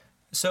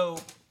So,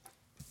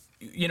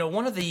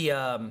 one of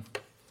the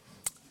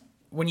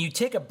when you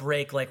take a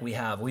break like we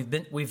have,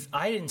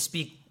 I didn't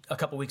speak a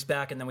couple weeks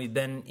back, and then we've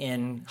been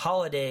in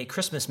holiday,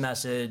 Christmas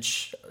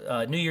message,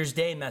 New Year's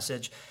Day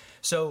message.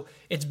 So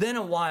it's been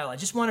a while. I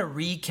just want to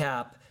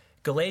recap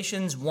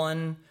Galatians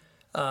 1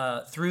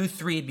 through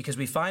 3, because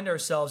we find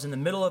ourselves in the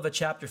middle of a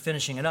chapter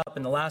finishing it up.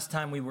 And the last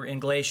time we were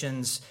in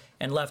Galatians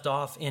and left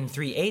off in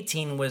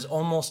 3:18 was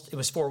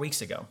 4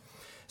 weeks ago.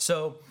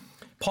 So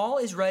Paul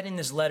is writing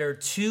this letter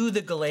to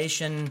the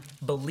Galatian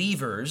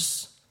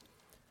believers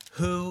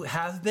who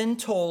have been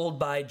told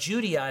by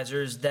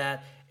Judaizers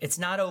that it's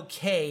not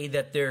okay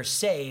that they're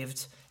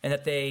saved and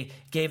that they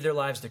gave their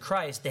lives to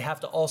Christ. They have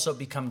to also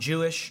become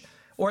Jewish,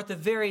 or at the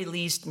very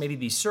least, maybe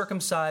be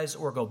circumcised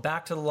or go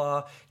back to the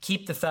law,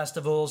 keep the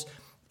festivals.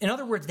 In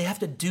other words, they have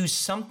to do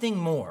something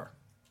more,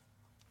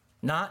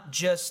 not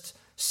just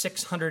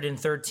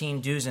 613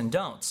 do's and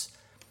don'ts,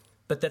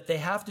 but that they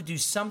have to do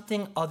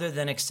something other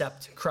than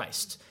accept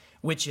Christ,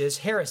 which is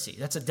heresy.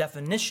 That's a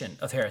definition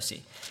of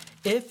heresy.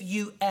 If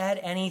you add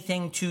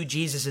anything to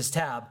Jesus'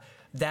 tab,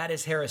 that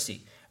is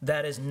heresy.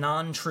 That is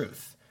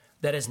non-truth.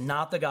 That is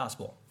not the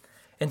gospel.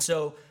 And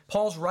so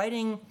Paul's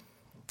writing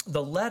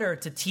the letter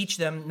to teach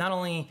them not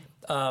only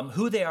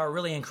who they are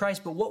really in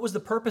Christ, but what was the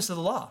purpose of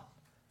the law?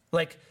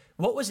 Like,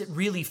 what was it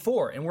really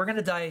for? And we're going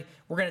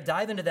to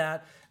dive into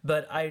that.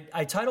 But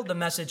I titled the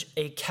message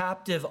 "A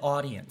Captive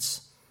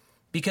Audience,"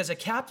 because a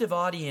captive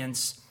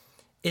audience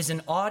is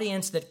an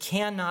audience that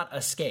cannot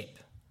escape.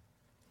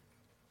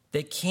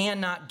 They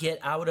cannot get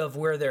out of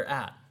where they're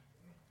at.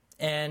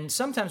 And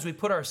sometimes we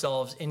put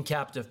ourselves in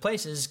captive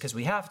places because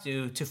we have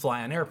to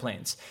fly on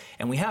airplanes.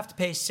 And we have to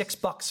pay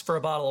 $6 for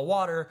a bottle of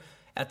water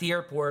at the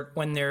airport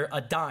when they're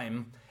a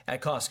dime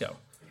at Costco.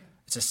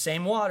 It's the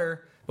same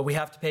water, but we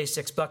have to pay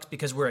 $6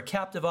 because we're a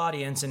captive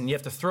audience, and you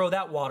have to throw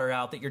that water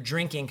out that you're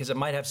drinking because it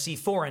might have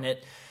C4 in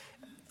it.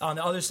 On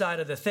the other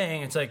side of the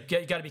thing, it's like,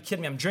 you got to be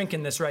kidding me, I'm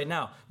drinking this right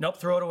now. Nope,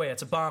 throw it away,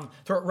 it's a bomb.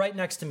 Throw it right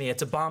next to me,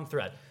 it's a bomb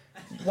threat.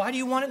 Why do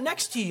you want it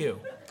next to you?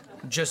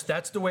 Just,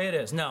 that's the way it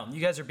is. No, you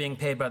guys are being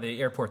paid by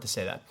the airport to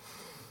say that.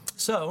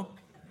 So,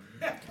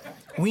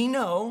 we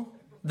know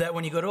that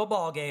when you go to a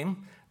ball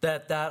game,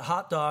 that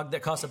hot dog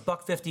that costs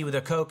 $1.50 with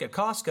a Coke at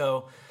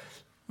Costco,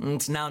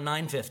 it's now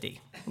 $9.50,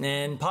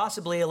 and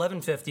possibly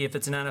 $11.50 if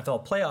it's an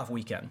NFL playoff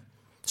weekend.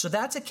 So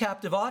that's a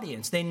captive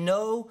audience. They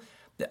know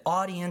the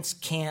audience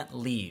can't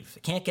leave.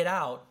 It can't get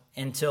out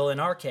until, in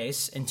our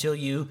case, until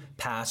you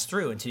pass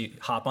through, until you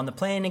hop on the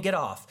plane and get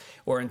off,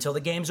 or until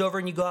the game's over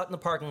and you go out in the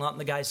parking lot and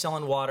the guy's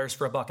selling waters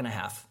for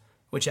 $1.50,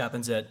 which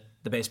happens at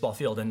the baseball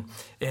field in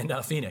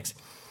Phoenix.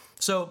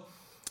 So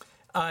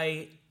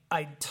I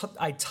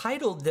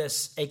titled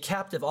this "A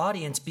Captive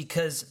Audience"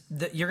 because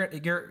you're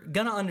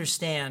going to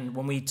understand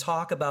when we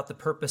talk about the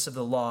purpose of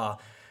the law,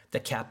 the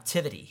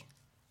captivity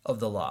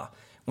of the law.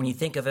 When you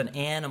think of an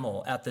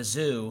animal at the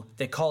zoo,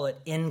 they call it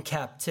in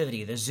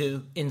captivity. The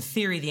zoo, in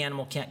theory, the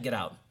animal can't get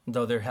out,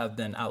 though there have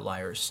been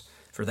outliers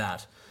for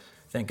that.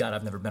 Thank God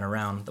I've never been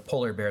around the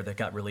polar bear that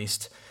got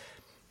released.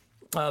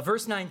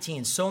 Verse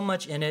 19, so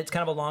much in it. It's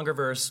kind of a longer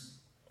verse.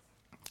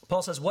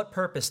 Paul says, "What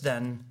purpose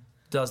then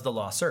does the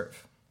law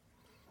serve?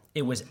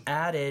 It was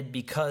added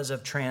because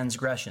of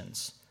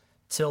transgressions,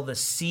 till the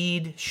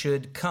seed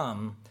should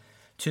come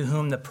to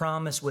whom the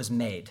promise was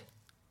made.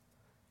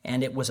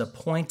 And it was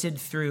appointed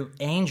through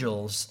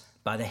angels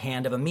by the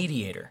hand of a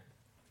mediator."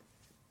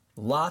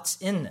 Lots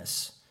in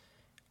this.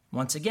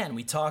 Once again,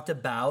 we talked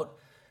about,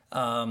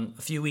 a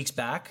few weeks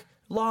back,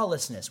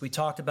 lawlessness. We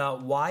talked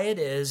about why it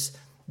is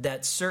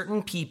that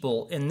certain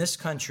people in this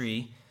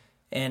country,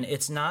 and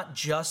it's not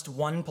just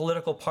one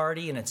political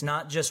party, and it's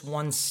not just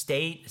one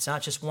state, it's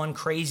not just one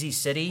crazy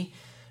city,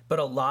 but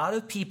a lot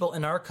of people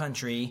in our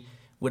country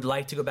would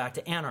like to go back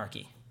to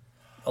anarchy.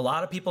 A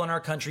lot of people in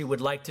our country would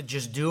like to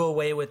just do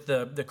away with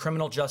the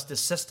criminal justice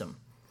system.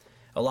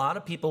 A lot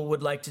of people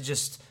would like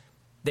to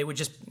they would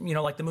just,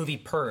 like the movie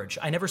Purge.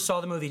 I never saw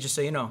the movie, just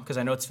so you know, because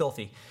I know it's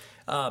filthy.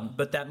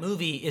 But that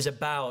movie is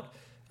about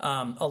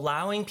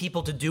allowing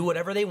people to do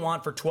whatever they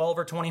want for 12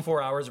 or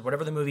 24 hours, or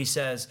whatever the movie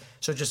says.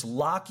 So just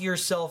lock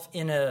yourself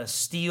in a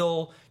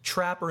steel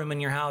trap room in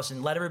your house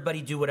and let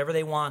everybody do whatever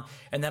they want,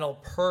 and that'll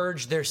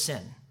purge their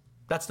sin.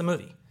 That's the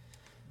movie.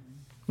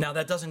 Now,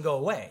 that doesn't go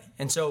away.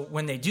 And so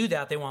when they do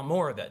that, they want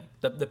more of it.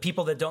 The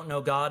people that don't know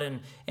God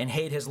and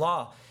hate his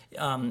law,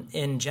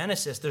 in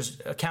Genesis, there's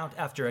account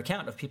after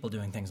account of people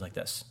doing things like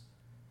this.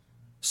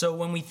 So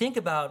when we think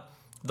about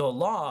the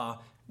law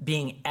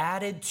being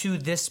added to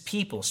this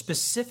people,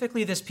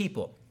 specifically this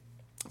people,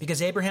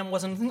 because Abraham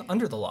wasn't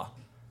under the law,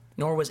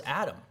 nor was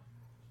Adam,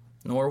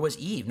 nor was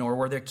Eve, nor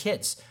were their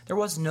kids. There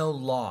was no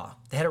law.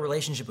 They had a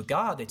relationship with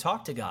God. They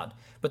talked to God.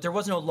 But there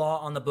was no law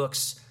on the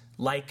books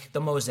like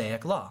the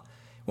Mosaic law.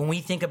 When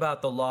we think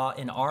about the law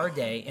in our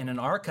day and in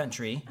our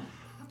country,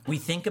 we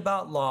think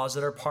about laws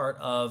that are part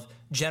of,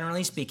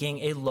 generally speaking,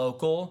 a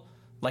local,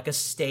 like a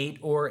state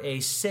or a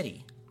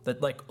city.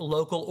 that like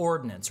local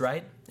ordinance,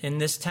 right? In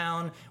this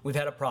town, we've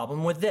had a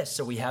problem with this,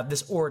 so we have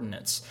this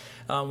ordinance.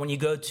 When you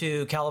go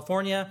to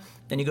California,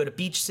 then you go to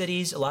beach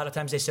cities, a lot of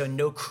times they say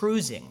no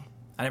cruising.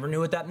 I never knew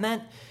what that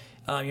meant.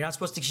 You're not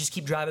supposed to just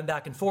keep driving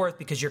back and forth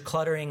because you're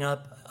cluttering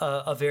up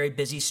a very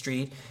busy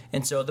street.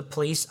 And so the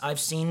police, I've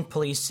seen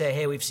police say,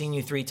 hey, we've seen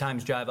you 3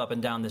 times drive up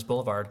and down this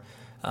boulevard.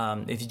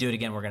 If you do it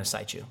again, we're going to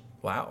cite you.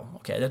 Wow,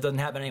 okay, that doesn't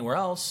happen anywhere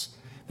else,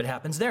 but it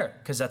happens there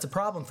because that's a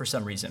problem for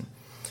some reason.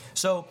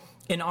 So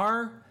in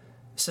our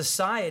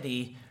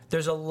society,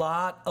 there's a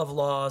lot of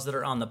laws that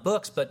are on the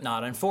books but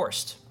not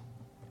enforced.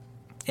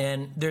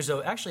 And there's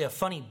actually a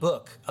funny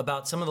book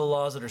about some of the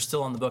laws that are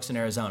still on the books in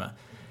Arizona.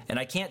 And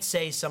I can't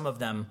say some of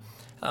them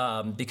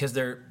because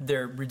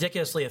they're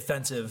ridiculously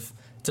offensive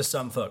to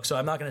some folks. So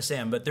I'm not going to say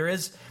them. But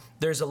there's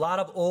a lot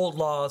of old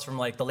laws from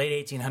like the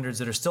late 1800s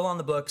that are still on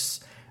the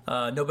books.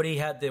 Nobody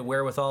had the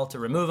wherewithal to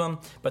remove them,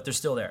 but they're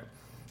still there.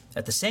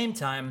 At the same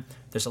time,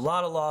 there's a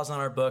lot of laws on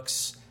our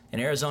books,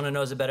 and Arizona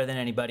knows it better than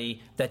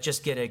anybody, that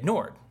just get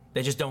ignored.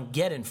 They just don't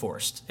get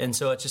enforced. And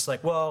so it's just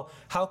like, well,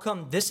 how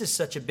come this is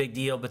such a big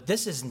deal, but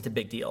this isn't a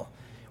big deal?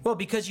 Well,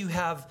 because you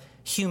have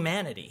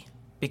humanity,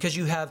 because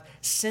you have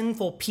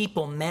sinful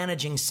people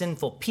managing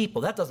sinful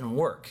people. That doesn't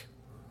work.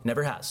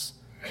 Never has.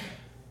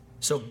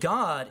 So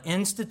God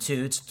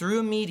institutes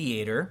through a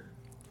mediator.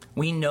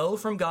 We know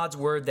from God's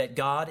word that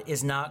God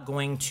is not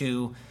going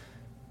to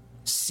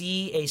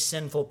see a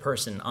sinful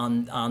person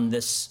on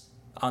this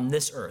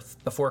earth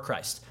before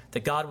Christ.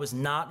 That God was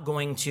not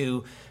going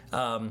to,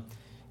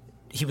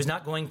 he was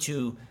not going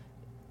to,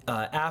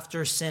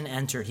 after sin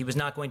entered, he was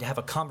not going to have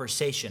a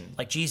conversation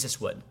like Jesus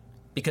would,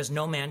 because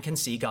no man can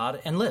see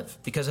God and live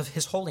because of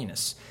his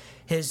holiness.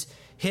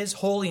 His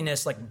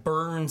holiness like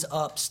burns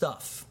up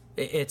stuff.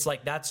 It's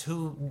like that's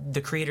who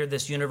the creator of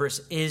this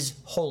universe is,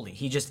 holy.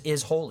 He just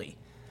is holy.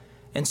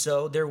 And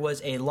so there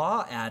was a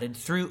law added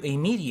through a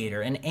mediator,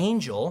 an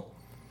angel.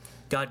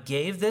 God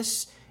gave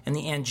this, and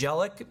the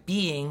angelic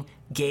being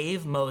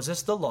gave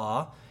Moses the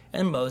law,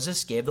 and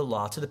Moses gave the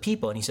law to the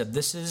people. And he said,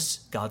 this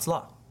is God's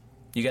law.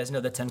 You guys know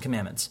the 10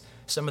 Commandments.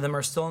 Some of them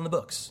are still in the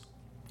books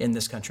in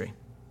this country,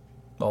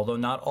 although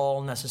not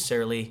all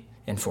necessarily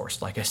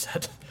enforced, like I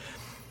said.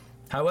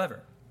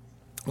 However,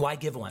 why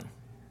give one?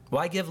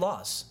 Why give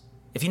laws?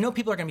 If you know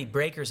people are going to be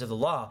breakers of the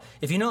law,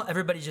 if you know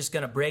everybody's just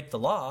going to break the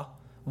law,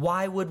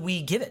 why would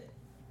we give it?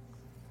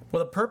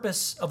 Well, the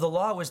purpose of the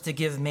law was to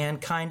give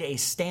mankind a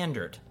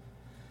standard.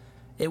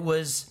 It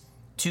was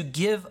to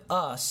give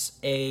us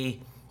a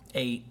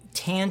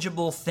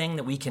tangible thing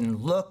that we can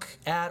look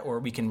at, or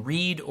we can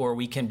read, or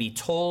we can be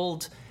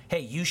told, hey,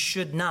 you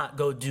should not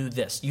go do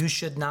this. You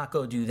should not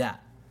go do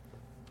that.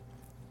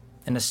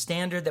 And a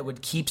standard that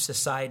would keep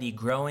society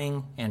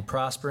growing and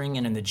prospering,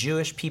 and in the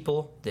Jewish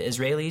people, the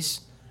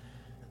Israelis,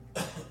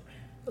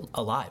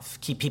 alive,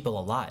 keep people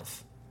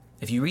alive.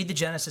 If you read the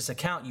Genesis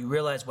account, you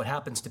realize what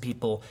happens to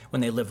people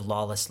when they live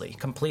lawlessly,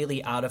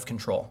 completely out of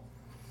control.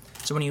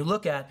 So when you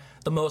look at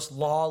the most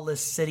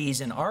lawless cities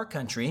in our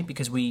country,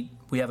 because we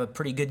have a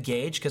pretty good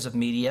gauge because of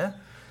media,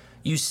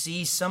 you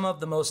see some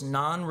of the most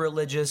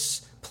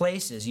non-religious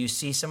places. You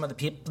see some of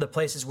the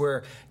places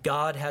where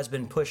God has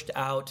been pushed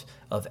out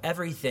of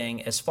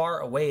everything as far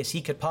away as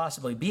he could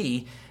possibly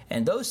be,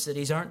 and those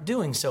cities aren't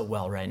doing so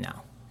well right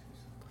now.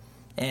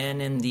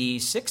 And in the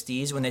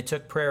 60s, when they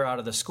took prayer out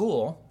of the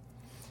school,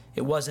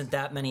 it wasn't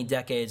that many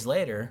decades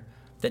later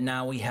that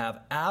now we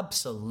have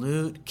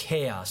absolute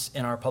chaos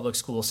in our public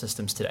school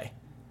systems today.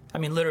 I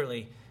mean,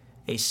 literally,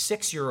 a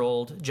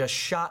 6-year-old just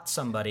shot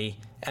somebody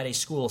at a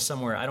school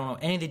somewhere. I don't know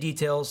any of the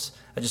details.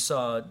 I just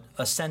saw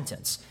a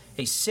sentence.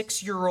 A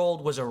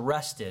 6-year-old was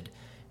arrested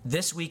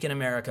this week in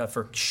America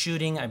for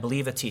shooting, I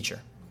believe, a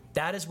teacher.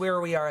 That is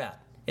where we are at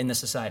in the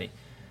society.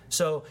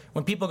 So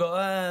when people go,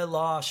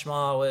 law,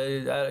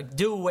 schma,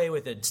 do away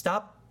with it.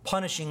 Stop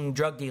punishing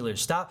drug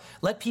dealers.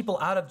 Let people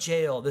out of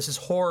jail. This is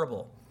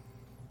horrible.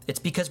 It's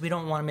because we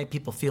don't want to make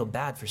people feel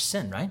bad for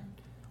sin, right?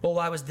 Well,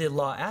 why was the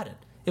law added?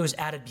 It was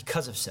added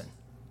because of sin.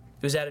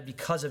 It was added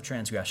because of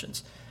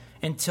transgressions,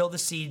 until the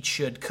seed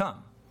should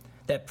come.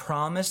 That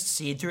promised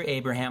seed through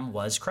Abraham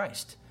was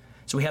Christ.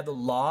 So we have the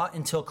law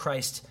until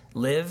Christ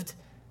lived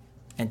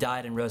and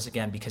died and rose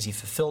again because he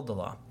fulfilled the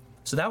law.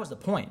 So that was the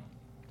point.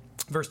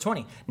 Verse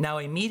 20, now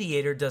a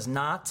mediator does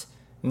not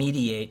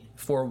mediate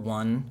for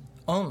one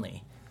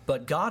only,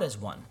 but God is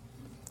one.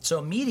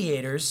 So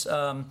mediators,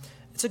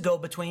 it's a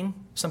go-between.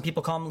 Some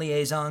people call them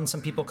liaisons.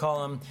 Some people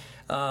call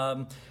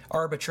them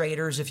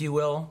arbitrators, if you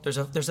will.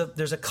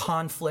 There's a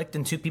conflict,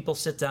 and two people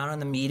sit down,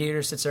 and the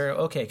mediator sits there.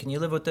 Okay, can you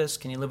live with this?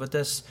 Can you live with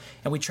this?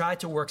 And we try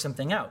to work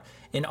something out.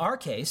 In our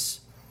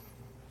case,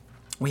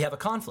 we have a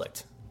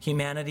conflict: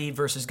 humanity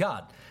versus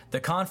God. The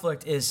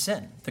conflict is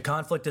sin. The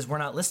conflict is we're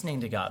not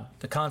listening to God.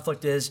 The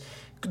conflict is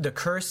the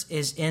curse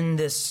is in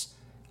this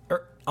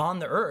on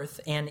the earth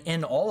and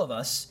in all of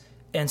us,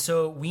 and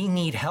so we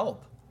need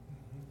help.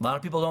 A lot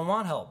of people don't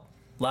want help.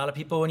 A lot of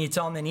people, when you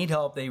tell them they need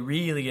help, they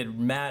really get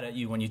mad at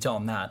you when you tell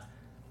them that.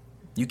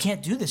 You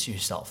can't do this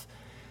yourself.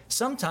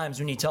 Sometimes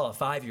when you tell a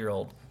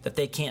 5-year-old that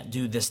they can't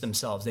do this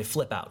themselves, they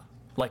flip out.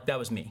 Like, that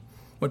was me.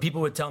 When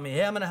people would tell me,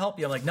 hey, I'm going to help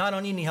you, I'm like, no, I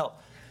don't need any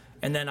help.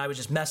 And then I would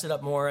just mess it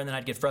up more, and then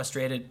I'd get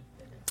frustrated.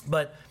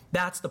 But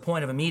that's the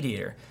point of a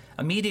mediator.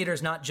 A mediator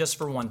is not just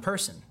for one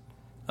person.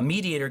 A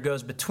mediator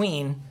goes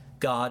between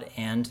God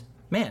and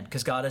man,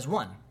 because God is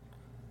one.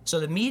 So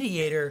the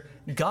mediator,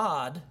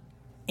 God,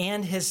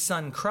 and his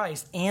Son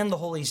Christ, and the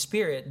Holy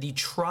Spirit, the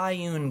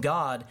triune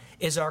God,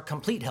 is our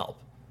complete help.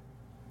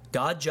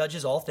 God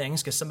judges all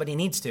things because somebody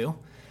needs to.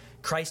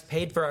 Christ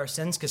paid for our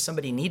sins because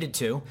somebody needed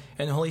to.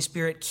 And the Holy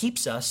Spirit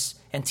keeps us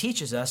and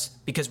teaches us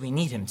because we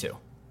need him to.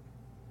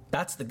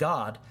 That's the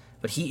God,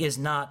 but he is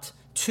not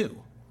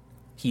two.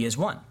 He is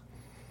one.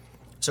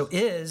 So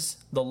is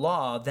the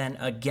law then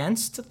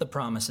against the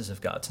promises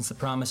of God? Since the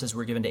promises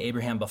were given to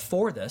Abraham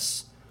before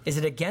this, is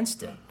it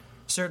against it?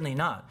 Certainly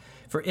not.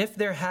 For if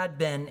there had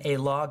been a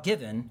law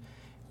given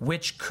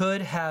which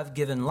could have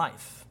given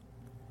life,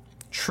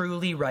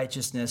 truly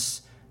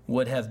righteousness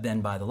would have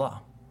been by the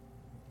law.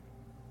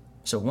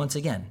 So once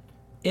again,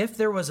 if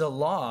there was a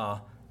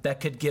law that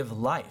could give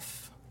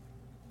life,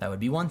 that would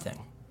be one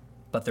thing.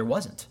 But there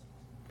wasn't.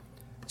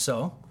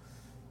 So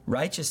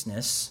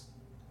righteousness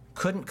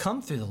couldn't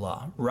come through the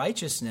law.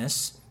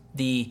 Righteousness,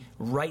 the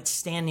right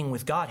standing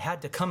with God,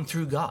 had to come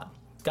through God.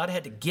 God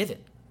had to give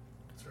it.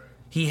 That's right.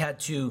 He had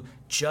to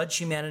judge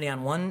humanity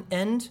on one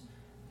end,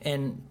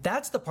 and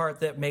that's the part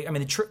that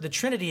the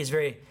Trinity is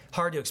very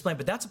hard to explain,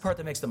 but that's the part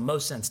that makes the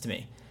most sense to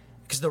me,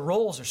 because the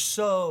roles are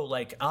so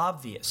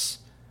obvious.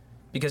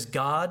 Because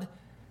God,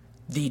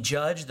 the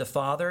judge, the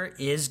Father,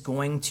 is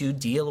going to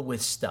deal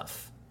with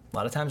stuff. A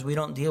lot of times we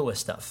don't deal with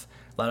stuff.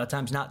 A lot of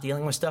times not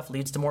dealing with stuff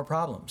leads to more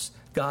problems.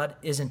 God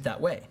isn't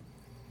that way.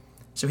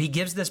 So he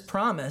gives this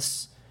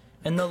promise,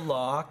 and the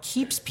law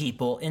keeps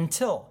people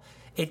until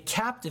it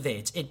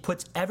captivates. It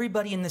puts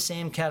everybody in the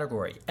same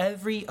category,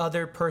 every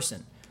other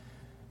person.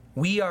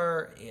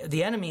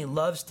 The enemy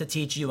loves to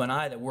teach you and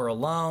I that we're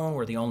alone,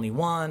 we're the only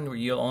one, we're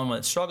the only one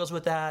that struggles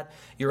with that.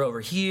 You're over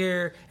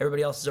here,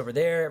 everybody else is over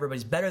there,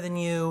 everybody's better than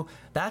you.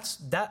 I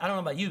don't know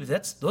about you,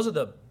 but those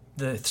are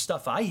the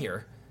stuff I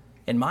hear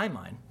in my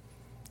mind.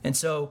 And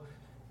so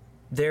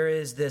there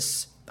is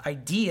this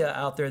idea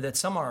out there that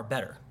some are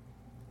better,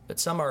 that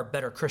some are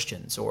better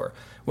Christians, or,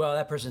 well,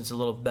 that person's a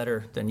little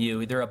better than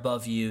you. They're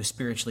above you,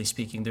 spiritually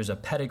speaking. There's a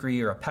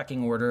pedigree or a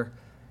pecking order.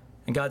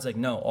 And God's like,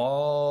 no,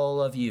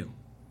 all of you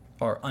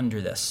are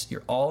under this.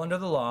 You're all under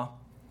the law.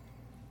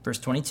 Verse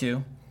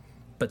 22,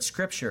 but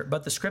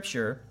the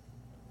Scripture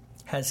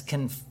has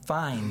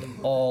confined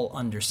all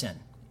under sin.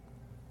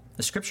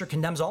 The Scripture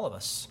condemns all of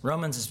us.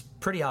 Romans is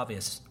pretty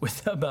obvious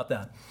about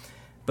that.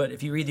 But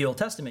if you read the Old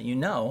Testament, you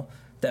know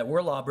that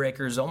we're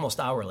lawbreakers almost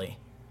hourly.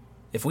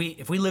 If we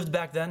lived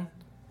back then,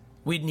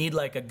 we'd need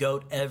like a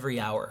goat every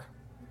hour.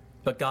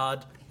 But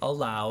God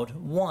allowed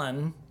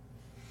one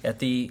at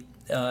the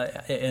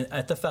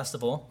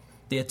festival,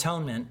 the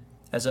atonement,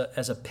 as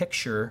a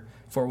picture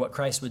for what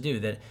Christ would do.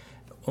 That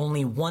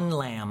only one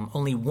lamb,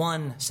 only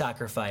one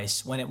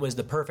sacrifice, when it was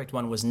the perfect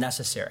one, was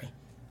necessary.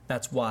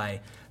 That's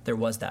why there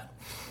was that.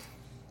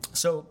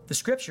 So the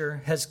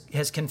Scripture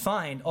has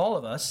confined all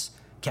of us,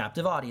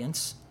 captive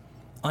audience,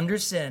 under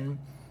sin,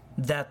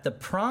 that the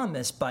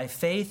promise by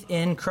faith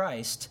in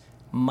Christ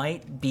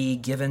might be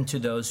given to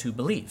those who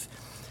believe.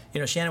 You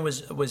know, Shannon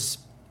was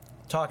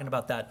talking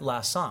about that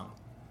last song.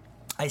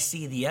 I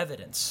see the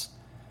evidence.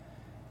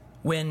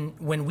 When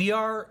we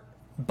are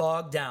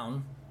bogged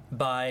down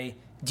by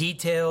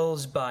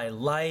details, by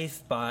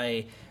life,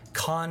 by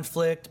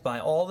conflict, by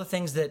all the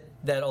things that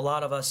a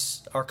lot of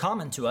us are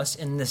common to us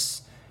in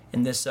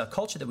this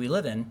culture that we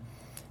live in,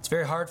 it's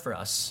very hard for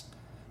us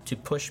to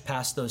push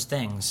past those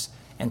things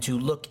and to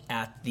look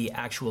at the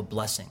actual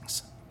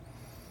blessings.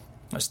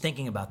 I was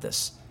thinking about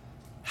this.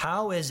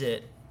 How is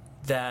it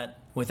that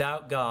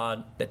without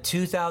God, that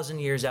 2,000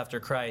 years after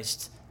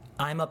Christ,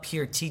 I'm up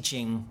here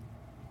teaching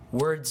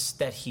words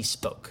that he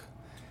spoke?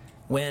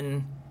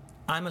 When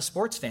I'm a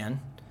sports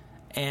fan,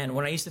 and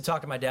when I used to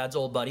talk to my dad's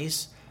old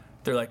buddies,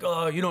 they're like,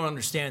 oh, you don't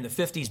understand, the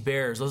 50s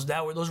Bears,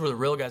 those were the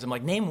real guys. I'm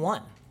like, name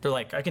one. They're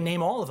like, I can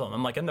name all of them.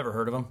 I'm like, I've never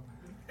heard of them.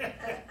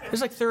 It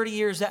was like 30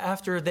 years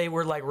after they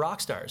were like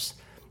rock stars.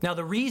 Now,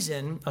 the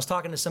reason, I was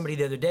talking to somebody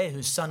the other day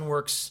whose son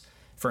works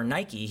for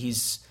Nike.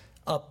 He's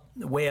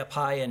way up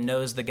high and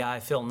knows the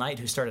guy, Phil Knight,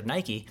 who started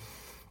Nike.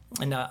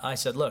 And I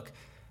said, look,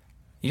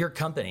 your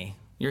company,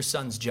 your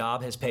son's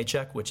job, his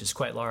paycheck, which is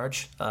quite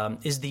large,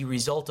 is the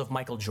result of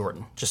Michael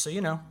Jordan. Just so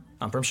you know,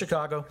 I'm from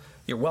Chicago.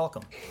 You're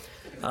welcome.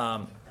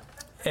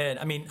 And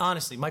I mean,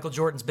 honestly, Michael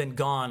Jordan's been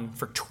gone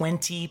for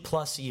 20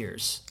 plus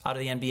years out of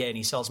the NBA, and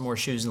he sells more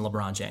shoes than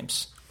LeBron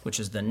James,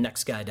 which is the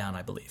next guy down,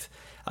 I believe.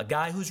 A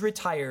guy who's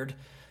retired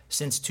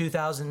since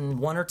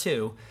 2001 or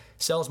 2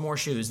 sells more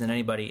shoes than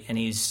anybody, and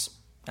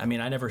I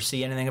never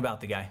see anything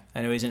about the guy.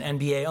 I know he's an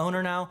NBA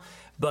owner now,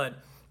 but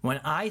when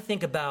I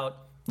think about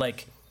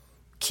like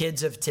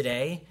kids of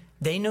today,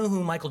 they know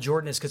who Michael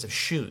Jordan is because of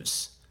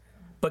shoes.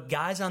 But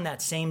guys on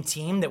that same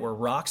team that were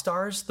rock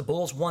stars, the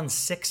Bulls won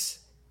 6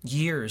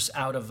 years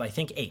out of, I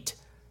think, 8.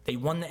 They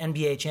won the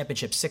NBA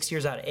championship 6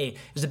 years out of 8. It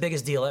was the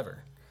biggest deal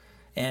ever.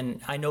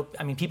 And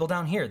people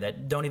down here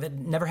that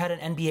never had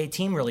an NBA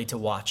team really to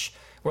watch.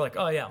 We're like,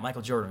 oh yeah,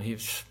 Michael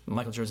Jordan's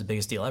the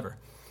biggest deal ever.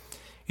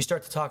 You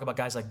start to talk about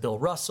guys like Bill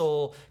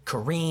Russell,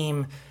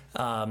 Kareem,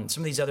 some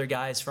of these other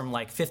guys from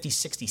like 50,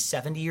 60,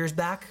 70 years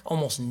back,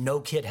 almost no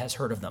kid has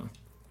heard of them.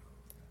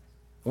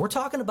 We're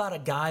talking about a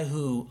guy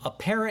who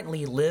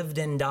apparently lived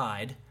and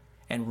died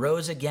and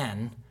rose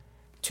again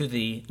to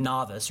the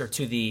novice or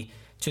to the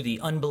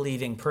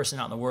unbelieving person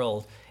out in the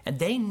world, and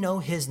they know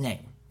his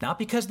name. Not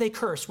because they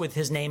curse with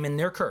his name in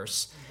their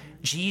curse.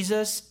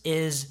 Jesus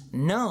is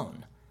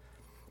known.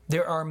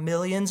 There are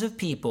millions of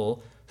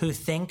people who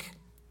think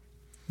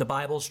the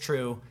Bible's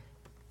true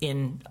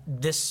in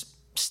this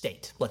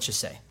state, let's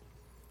just say.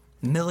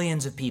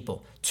 Millions of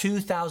people.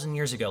 2,000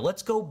 years ago.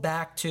 Let's go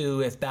back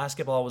to if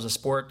basketball was a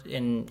sport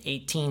in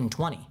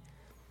 1820.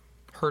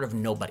 Heard of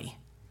nobody.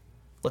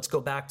 Let's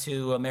go back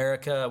to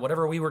America,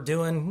 whatever we were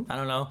doing, I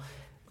don't know,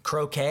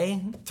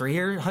 croquet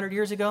 300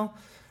 years ago?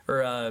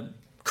 Or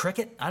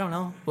cricket, I don't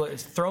know.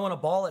 Throwing a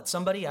ball at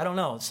somebody, I don't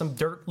know. Some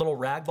dirt little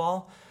rag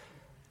ball.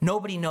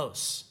 Nobody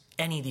knows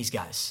any of these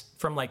guys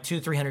from like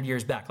 200-300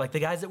 years back. Like the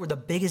guys that were the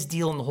biggest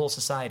deal in the whole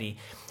society.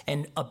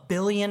 And 1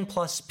 billion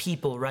plus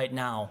people right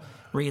now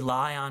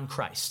rely on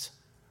Christ.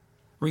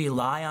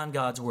 Rely on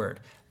God's word.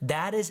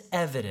 That is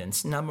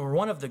evidence, number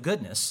one, of the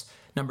goodness.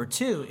 Number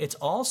two, it's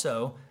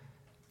also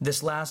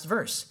this last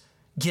verse,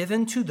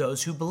 given to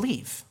those who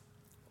believe.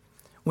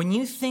 When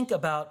you think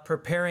about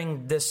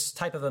preparing this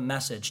type of a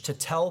message to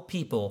tell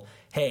people,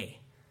 hey,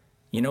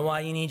 you know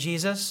why you need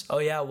Jesus? Oh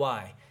yeah,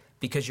 why?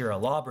 Because you're a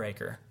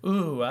lawbreaker.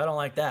 Ooh, I don't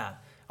like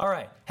that. All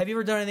right, have you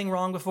ever done anything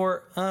wrong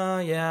before?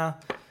 Yeah,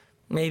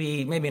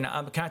 maybe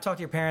not. Can I talk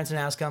to your parents and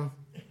ask them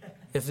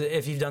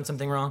if you've done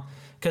something wrong?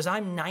 Because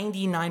I'm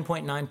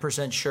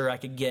 99.9% sure I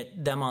could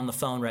get them on the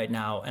phone right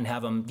now and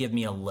have them give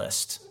me a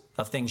list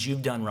of things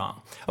you've done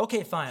wrong.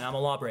 Okay, fine, I'm a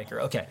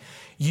lawbreaker. Okay,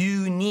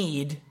 you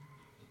need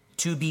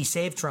to be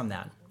saved from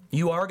that.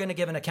 You are going to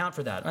give an account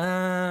for that.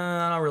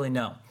 I don't really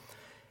know.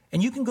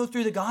 And you can go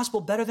through the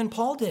gospel better than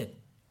Paul did.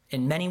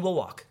 And many will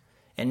walk.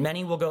 And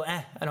many will go,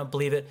 I don't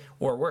believe it.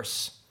 Or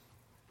worse,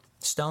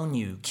 stone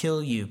you,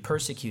 kill you,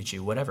 persecute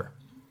you, whatever.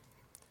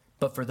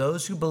 But for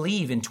those who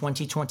believe in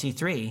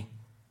 2023,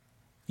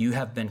 you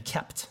have been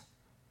kept.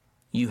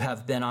 You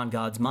have been on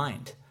God's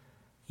mind.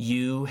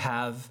 You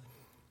have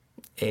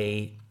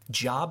a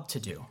job to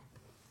do.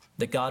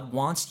 That God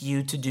wants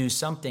you to do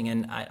something,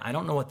 and I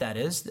don't know what that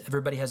is.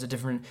 Everybody has a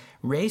different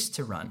race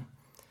to run.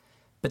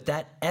 But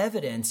that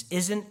evidence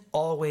isn't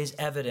always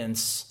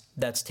evidence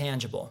that's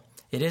tangible.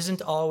 It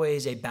isn't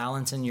always a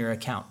balance in your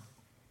account.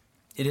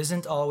 It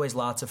isn't always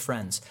lots of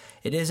friends.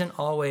 It isn't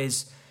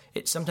always,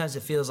 sometimes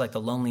it feels like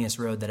the loneliest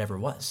road that ever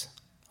was.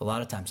 A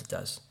lot of times it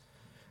does.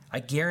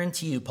 I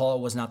guarantee you Paul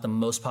was not the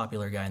most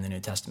popular guy in the New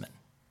Testament.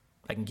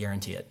 I can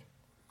guarantee it.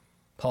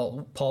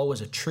 Paul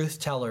was a truth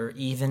teller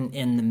even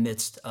in the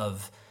midst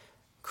of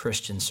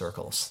Christian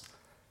circles.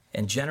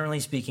 And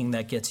generally speaking,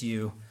 that gets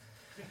you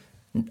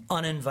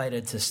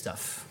uninvited to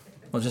stuff.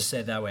 We'll just say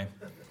it that way.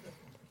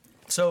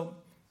 So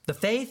the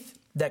faith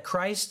that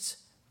Christ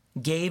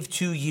gave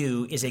to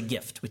you is a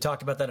gift. We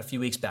talked about that a few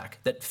weeks back.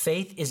 That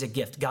faith is a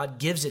gift. God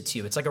gives it to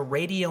you. It's like a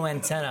radio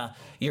antenna.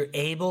 You're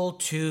able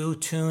to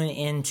tune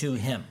into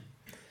him.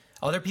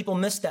 Other people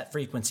miss that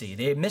frequency.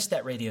 They miss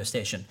that radio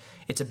station.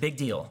 It's a big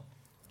deal.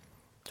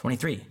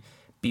 23,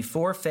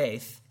 before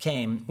faith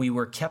came, we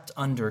were kept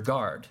under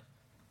guard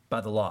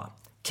by the law,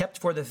 kept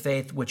for the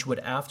faith which would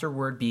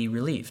afterward be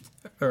revealed.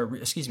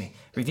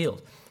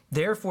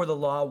 Therefore, the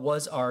law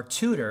was our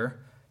tutor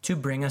to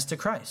bring us to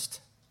Christ.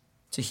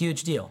 It's a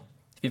huge deal.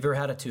 If you've ever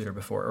had a tutor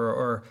before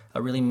or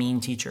a really mean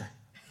teacher,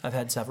 I've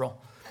had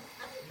several.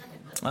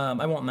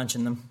 I won't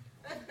mention them.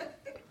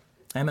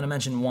 I'm going to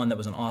mention one that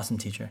was an awesome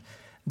teacher.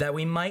 That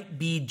we might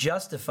be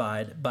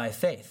justified by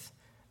faith.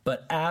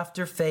 But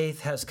after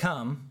faith has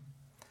come,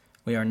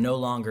 we are no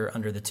longer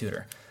under the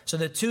tutor. So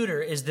the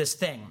tutor is this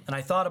thing. And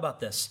I thought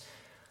about this.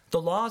 The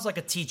law is like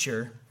a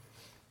teacher.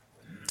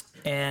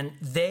 And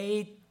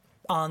they,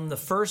 on the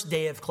first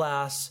day of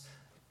class,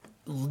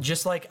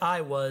 just like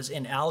I was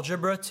in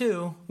Algebra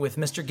 2 with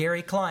Mr.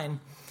 Gary Klein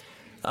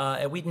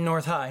at Wheaton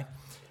North High.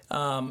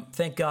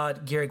 Thank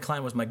God Gary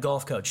Klein was my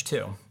golf coach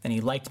too. And he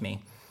liked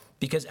me.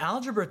 Because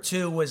Algebra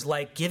 2 was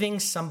like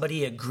giving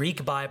somebody a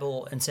Greek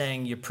Bible and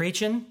saying, you're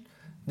preaching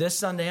this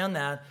Sunday on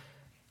that.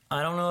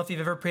 I don't know if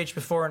you've ever preached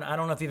before, and I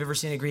don't know if you've ever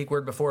seen a Greek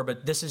word before,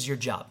 but this is your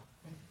job.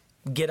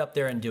 Get up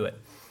there and do it.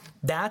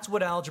 That's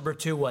what Algebra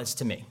 2 was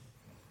to me.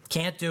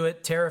 Can't do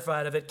it,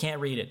 terrified of it, can't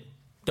read it.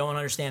 Don't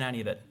understand any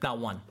of it, not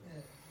one.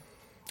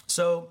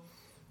 So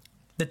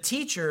the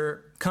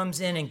teacher comes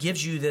in and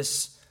gives you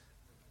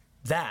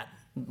that.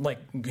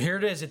 Like, here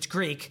it is, it's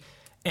Greek.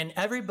 And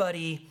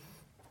everybody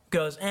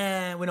goes,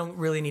 we don't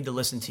really need to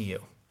listen to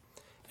you.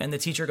 And the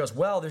teacher goes,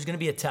 well, there's going to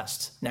be a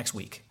test next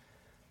week.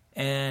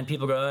 And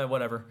people go,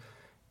 whatever.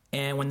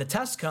 And when the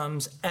test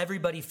comes,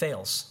 everybody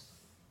fails.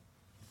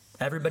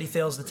 Everybody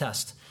fails the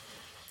test.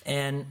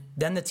 And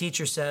then the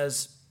teacher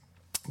says,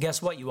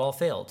 guess what? You all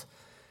failed.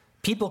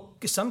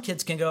 some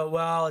kids can go,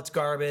 well, it's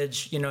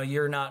garbage.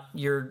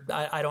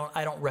 I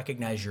don't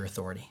recognize your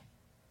authority.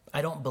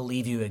 I don't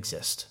believe you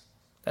exist.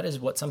 That is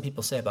what some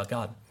people say about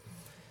God.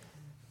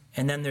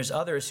 And then there's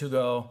others who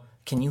go,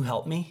 can you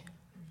help me?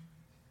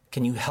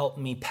 Can you help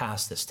me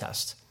pass this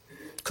test?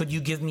 Could you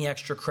give me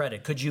extra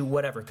credit? Could you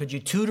whatever? Could you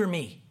tutor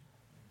me?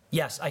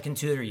 Yes, I can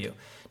tutor you.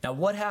 Now,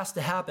 what has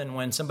to happen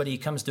when somebody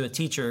comes to a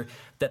teacher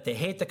that they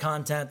hate the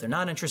content, they're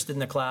not interested in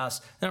the class,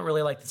 they don't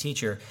really like the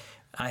teacher?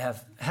 I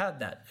have had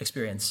that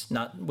experience,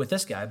 not with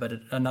this guy, but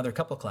another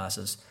couple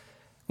classes.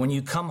 When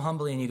you come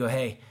humbly and you go,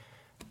 hey,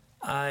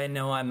 I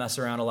know I mess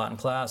around a lot in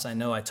class. I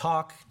know I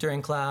talk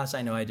during class.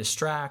 I know I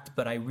distract,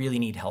 but I really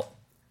need help.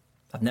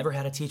 I've never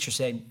had a teacher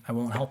say, I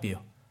won't help you.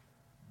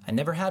 I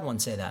never had one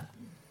say that.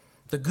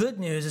 The good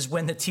news is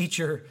when the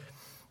teacher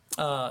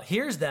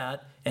hears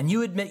that and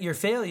you admit your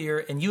failure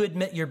and you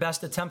admit your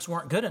best attempts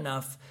weren't good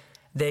enough,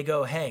 they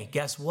go, hey,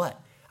 guess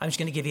what? I'm just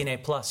going to give you an A+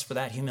 for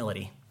that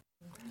humility.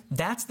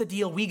 That's the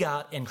deal we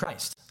got in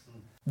Christ.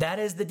 That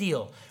is the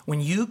deal. When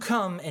you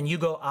come and you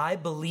go, I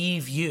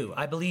believe you.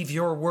 I believe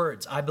your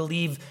words. I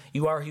believe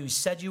you are who you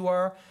said you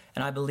are.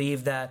 And I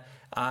believe that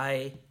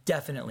I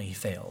definitely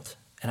failed.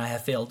 And I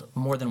have failed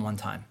more than one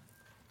time.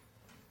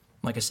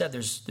 Like I said,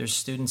 there's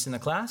students in the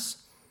class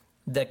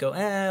that go,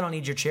 I don't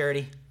need your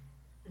charity.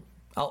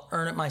 I'll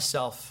earn it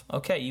myself.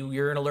 Okay,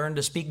 you're going to learn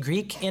to speak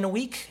Greek in a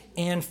week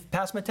and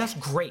pass my test?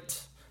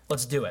 Great.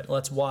 Let's do it.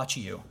 Let's watch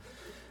you.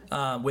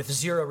 With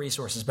zero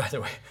resources, by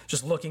the way.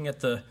 Just looking at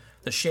the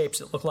shapes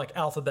that look like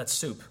alphabet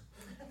soup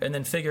and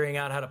then figuring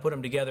out how to put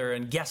them together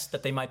and guess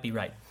that they might be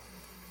right.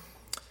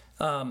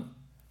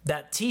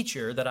 That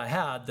teacher that I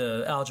had,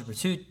 the Algebra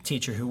 2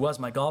 teacher who was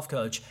my golf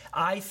coach,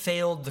 I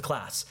failed the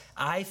class.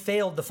 I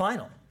failed the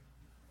final.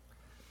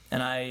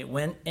 And I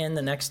went in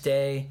the next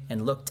day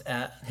and looked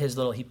at his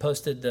he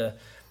posted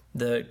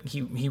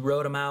he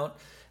wrote them out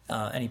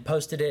and he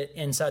posted it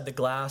inside the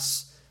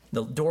glass.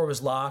 The door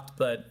was locked,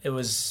 but it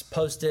was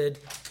posted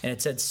and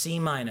it said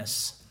C-,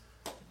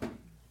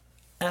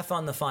 F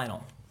on the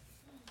final.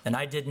 And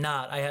I did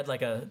not. I had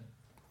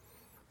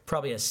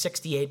probably a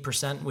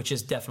 68%, which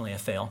is definitely a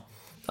fail,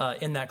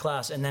 in that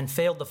class, and then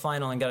failed the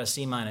final and got a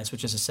C-,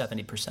 which is a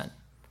 70%.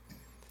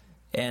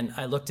 And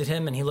I looked at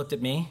him and he looked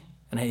at me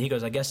and he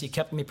goes, I guess you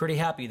kept me pretty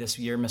happy this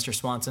year, Mr.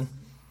 Swanson.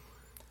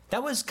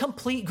 That was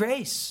complete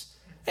grace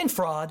and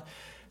fraud,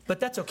 but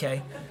that's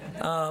okay.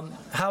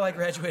 How I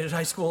graduated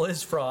high school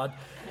is fraud.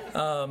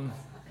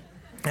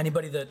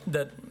 Anybody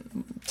that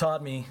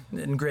taught me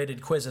and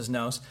graded quizzes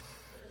knows.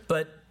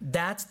 But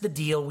that's the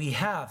deal we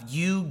have.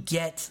 You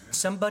get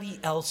somebody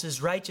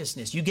else's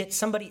righteousness. You get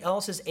somebody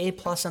else's A+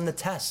 on the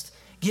test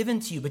given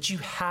to you, but you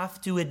have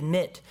to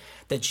admit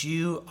that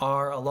you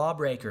are a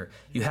lawbreaker.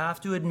 You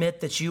have to admit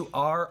that you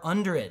are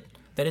under it,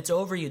 that it's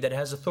over you, that it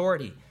has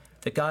authority,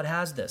 that God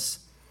has this.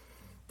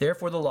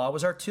 Therefore, the law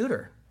was our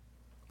tutor.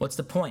 What's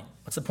the point?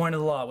 What's the point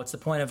of the law? What's the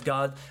point of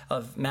God,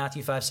 of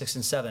Matthew 5, 6,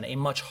 and 7? A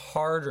much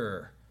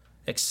harder,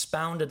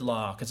 expounded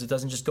law, because it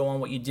doesn't just go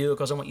on what you do, it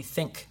goes on what you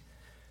think.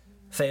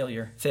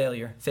 Failure,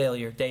 failure,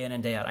 failure, day in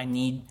and day out. I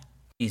need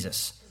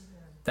Jesus.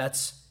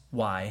 That's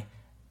why.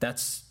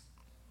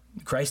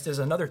 Christ is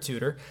another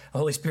tutor. The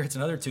Holy Spirit's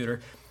another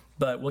tutor.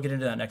 But we'll get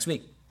into that next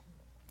week.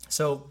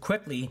 So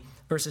quickly,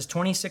 verses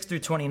 26 through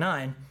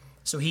 29.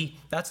 So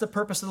that's the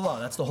purpose of the law.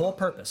 That's the whole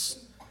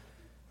purpose.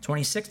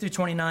 26 through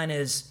 29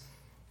 is,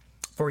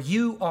 for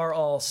you are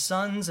all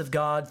sons of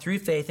God through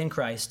faith in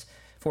Christ.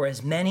 For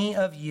as many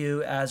of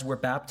you as were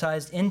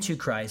baptized into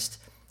Christ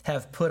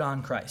have put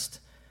on Christ.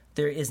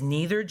 There is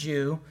neither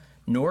Jew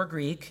nor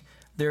Greek.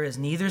 There is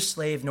neither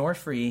slave nor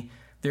free.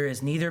 There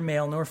is neither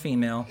male nor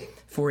female.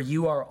 For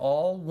you are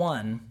all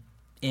one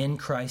in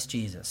Christ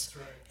Jesus.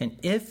 Right. And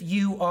if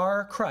you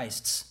are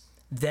Christ's,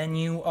 then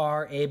you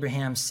are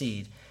Abraham's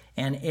seed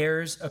and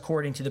heirs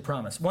according to the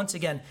promise. Once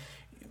again,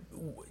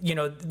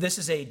 this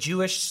is a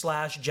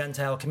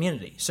Jewish/Gentile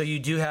community. So you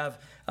do have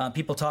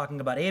people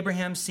talking about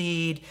Abraham's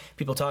seed,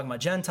 people talking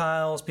about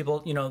Gentiles,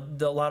 people,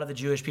 a lot of the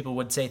Jewish people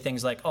would say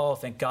things like, oh,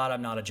 thank God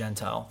I'm not a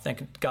Gentile.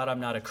 Thank God I'm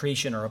not a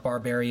Cretan or a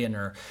barbarian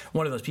or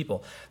one of those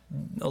people.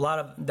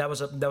 That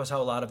was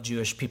how a lot of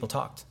Jewish people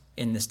talked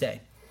in this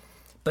day.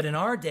 But in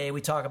our day,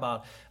 we talk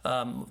about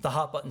the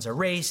hot buttons of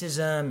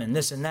racism and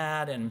this and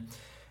that. And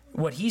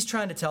what he's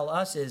trying to tell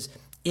us is,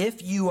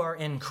 if you are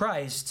in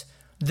Christ,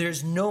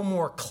 there's no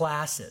more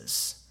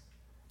classes.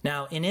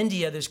 Now, in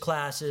India, there's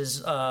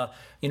classes,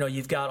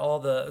 you've got all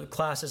the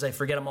classes, I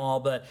forget them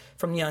all, but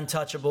from the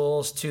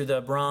untouchables to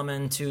the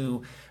Brahmin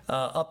to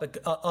up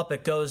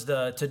it goes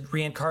to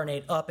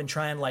reincarnate up and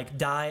try and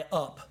die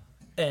up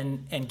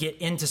and get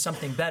into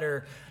something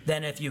better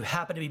than if you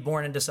happen to be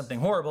born into something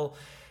horrible.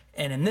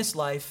 And in this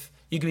life,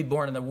 you could be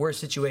born in the worst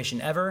situation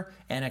ever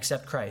and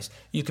accept Christ.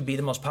 You could be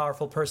the most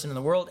powerful person in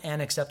the world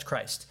and accept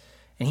Christ.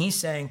 And he's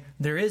saying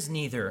there is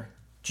neither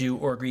Jew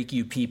or Greek,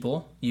 you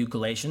people, you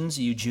Galatians,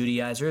 you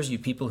Judaizers, you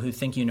people who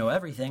think you know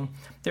everything.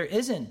 There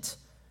isn't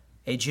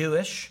a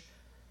Jewish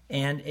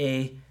and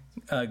a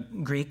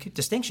Greek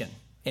distinction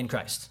in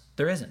Christ.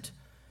 There isn't.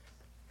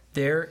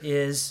 There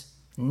is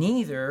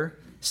neither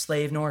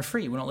slave nor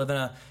free. We don't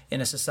live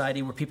in a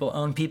society where people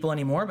own people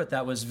anymore, but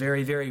that was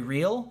very, very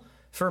real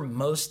for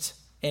most,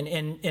 and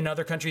in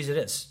other countries it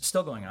is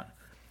still going on.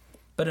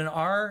 But in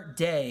our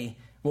day,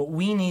 what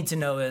we need to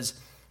know is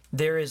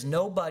there is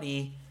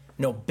nobody,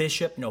 no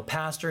bishop, no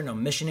pastor, no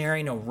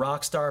missionary, no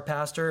rock star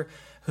pastor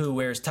who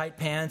wears tight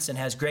pants and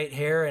has great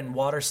hair and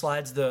water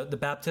slides the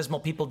baptismal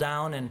people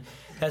down and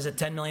has a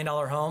 $10 million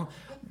home.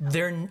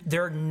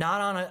 They're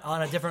not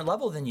on a different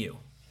level than you.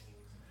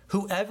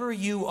 Whoever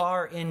you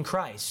are in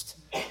Christ,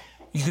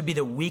 you could be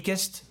the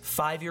weakest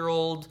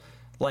 5-year-old,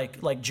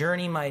 like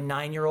Journey, my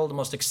 9-year-old, the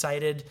most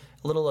excited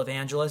little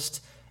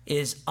evangelist,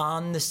 is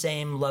on the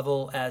same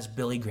level as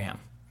Billy Graham,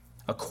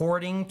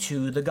 according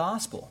to the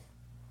gospel.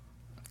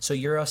 So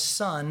you're a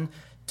son,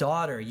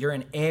 daughter, you're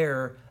an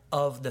heir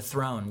of the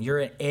throne. You're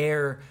an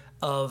heir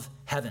of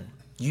heaven.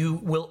 You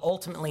will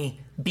ultimately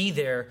be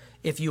there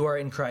if you are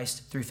in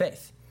Christ through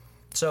faith.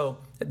 So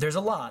there's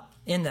a lot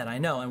in that, I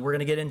know, and we're going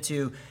to get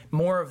into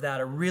more of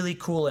that, a really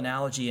cool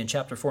analogy in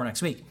chapter 4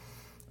 next week.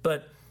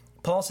 But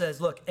Paul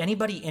says, look,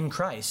 anybody in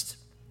Christ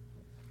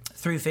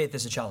through faith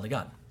is a child of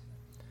God.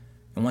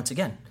 And once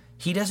again,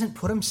 he doesn't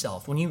put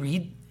himself, when you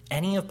read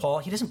any of Paul,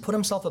 he doesn't put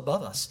himself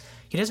above us.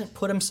 He doesn't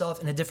put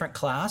himself in a different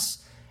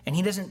class, and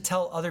he doesn't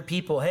tell other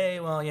people, hey,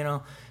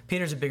 well,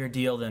 Peter's a bigger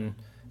deal than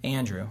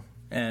Andrew.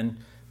 And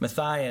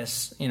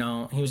Matthias, he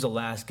was the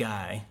last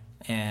guy.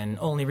 And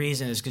only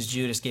reason is because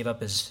Judas gave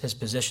up his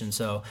position.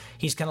 So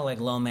he's kind of like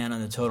low man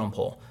on the totem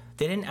pole.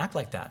 They didn't act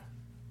like that.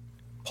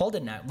 Paul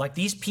didn't act like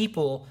these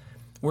people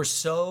were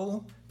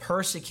so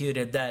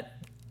persecuted that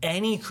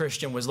any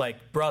Christian was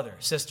like, brother,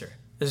 sister,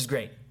 this is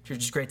great. It's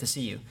just great to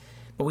see you.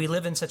 But we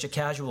live in such a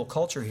casual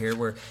culture here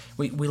where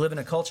we live in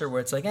a culture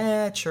where it's like,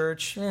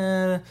 church,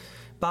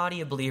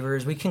 body of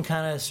believers, we can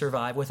kind of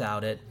survive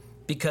without it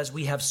because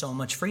we have so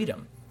much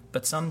freedom.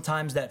 But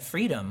sometimes that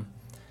freedom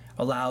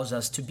allows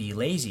us to be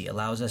lazy,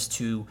 allows us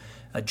to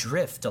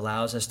adrift,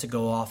 allows us to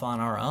go off on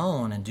our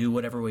own and do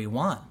whatever we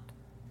want.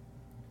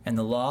 And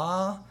the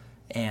law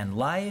and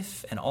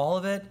life and all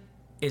of it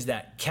is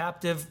that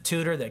captive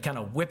tutor that kind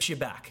of whips you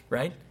back,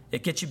 right?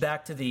 It gets you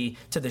back to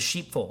the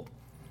sheepfold.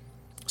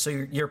 So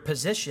your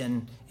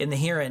position in the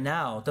here and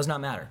now does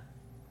not matter.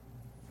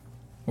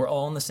 We're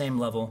all on the same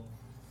level,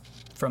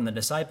 from the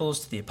disciples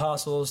to the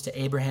apostles to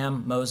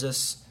Abraham,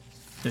 Moses.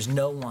 There's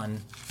no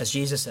one, as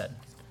Jesus said,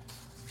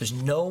 there's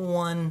no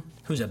one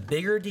who's a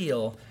bigger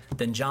deal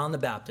than John the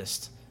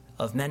Baptist,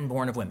 of men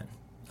born of women,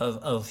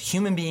 of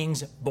human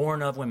beings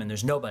born of women.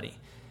 There's nobody.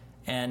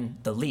 And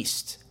the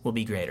least will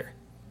be greater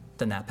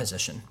than that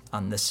position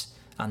on this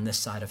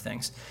side of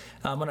things.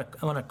 I want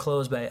to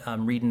close by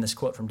reading this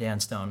quote from Dan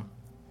Stone.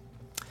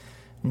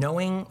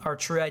 Knowing our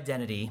true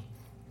identity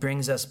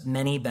brings us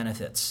many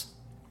benefits,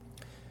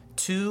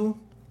 2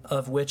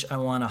 of which I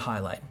want to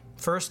highlight.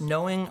 First,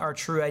 knowing our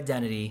true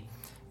identity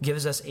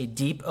gives us a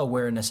deep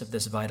awareness of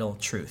this vital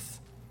truth.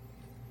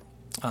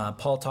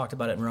 Paul talked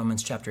about it in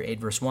Romans chapter 8,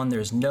 verse 1. There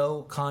is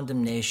no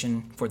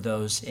condemnation for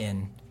those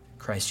in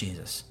Christ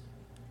Jesus.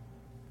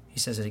 He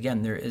says it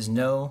again. There is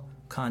no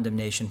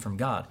condemnation from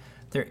God.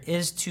 There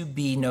is to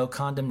be no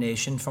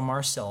condemnation from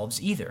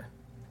ourselves either.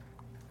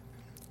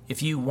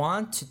 If you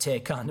want to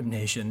take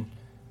condemnation,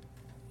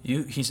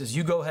 he says,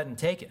 you go ahead and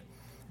take it.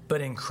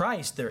 But in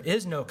Christ, there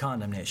is no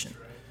condemnation.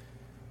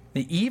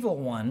 The evil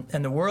one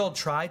and the world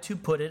try to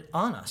put it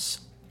on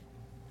us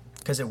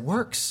because it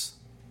works.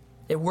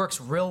 It works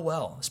real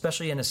well,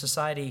 especially in a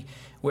society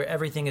where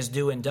everything is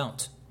do and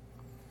don't.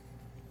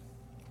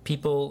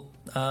 People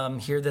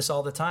hear this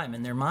all the time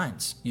in their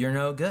minds. You're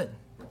no good.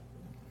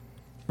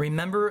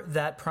 Remember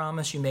that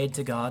promise you made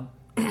to God?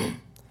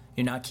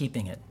 You're not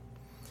keeping it.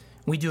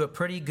 We do a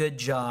pretty good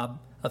job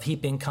of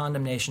heaping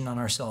condemnation on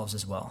ourselves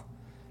as well.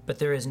 But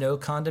there is no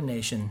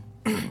condemnation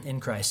in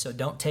Christ, so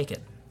don't take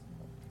it.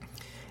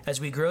 As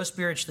we grow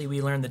spiritually,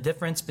 we learn the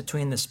difference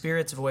between the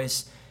Spirit's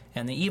voice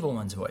and the evil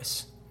one's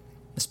voice.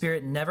 The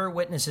Spirit never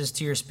witnesses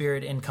to your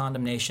spirit in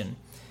condemnation.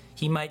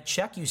 He might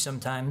check you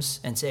sometimes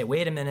and say,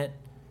 wait a minute,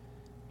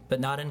 but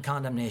not in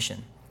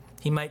condemnation.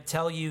 He might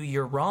tell you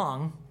you're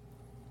wrong,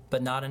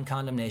 but not in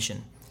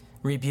condemnation.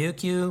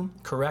 Rebuke you,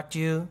 correct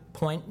you,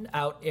 point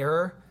out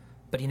error,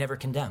 but he never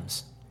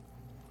condemns.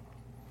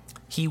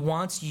 He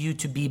wants you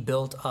to be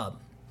built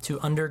up, to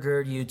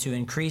undergird you, to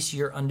increase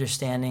your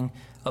understanding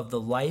of the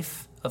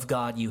life of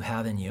God you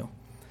have in you.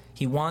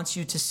 He wants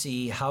you to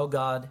see how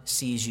God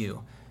sees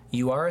you.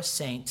 You are a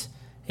saint,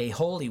 a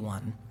holy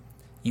one.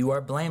 You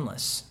are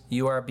blameless.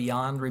 You are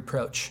beyond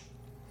reproach.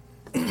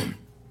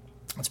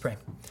 Let's pray.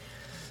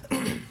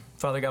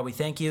 Father God, we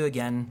thank you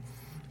again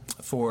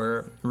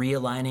for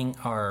realigning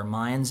our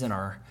minds and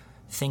our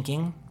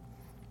thinking.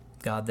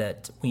 God,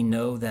 that we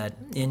know that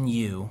in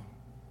you,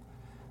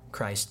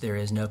 Christ, there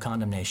is no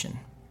condemnation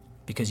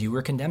because you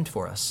were condemned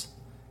for us.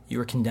 You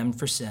were condemned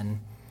for sin,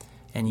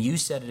 and you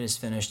said it is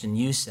finished, and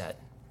you said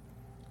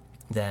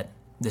that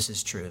this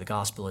is true. The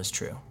gospel is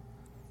true.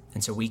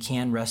 And so we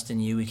can rest in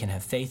you. We can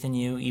have faith in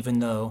you, even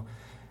though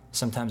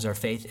sometimes our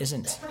faith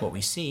isn't what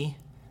we see.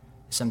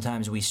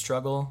 Sometimes we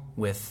struggle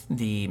with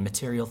the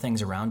material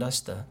things around us,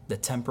 the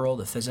temporal,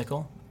 the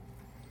physical.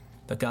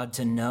 But God,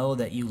 to know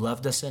that you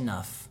loved us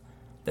enough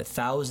that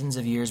thousands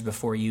of years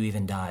before you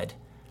even died,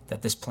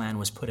 that this plan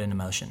was put into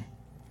motion,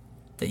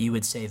 that you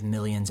would save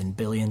millions and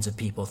billions of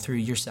people through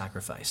your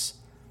sacrifice,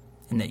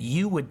 and that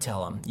you would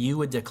tell them, you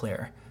would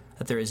declare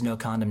that there is no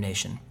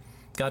condemnation.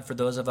 God, for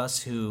those of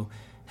us who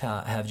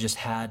have just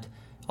had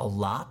a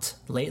lot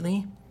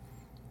lately,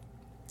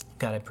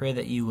 God, I pray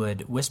that you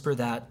would whisper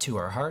that to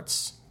our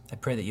hearts. I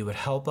pray that you would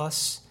help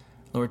us,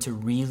 Lord, to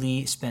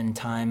really spend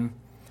time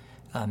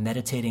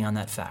meditating on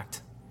that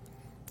fact.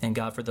 And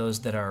God, for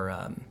those that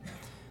are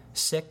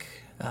sick,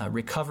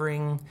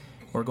 recovering,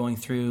 or going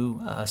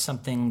through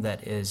something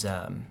that is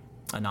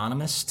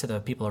anonymous to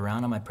the people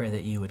around them, I pray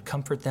that you would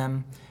comfort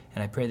them,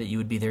 and I pray that you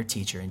would be their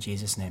teacher in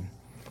Jesus' name.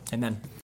 Amen.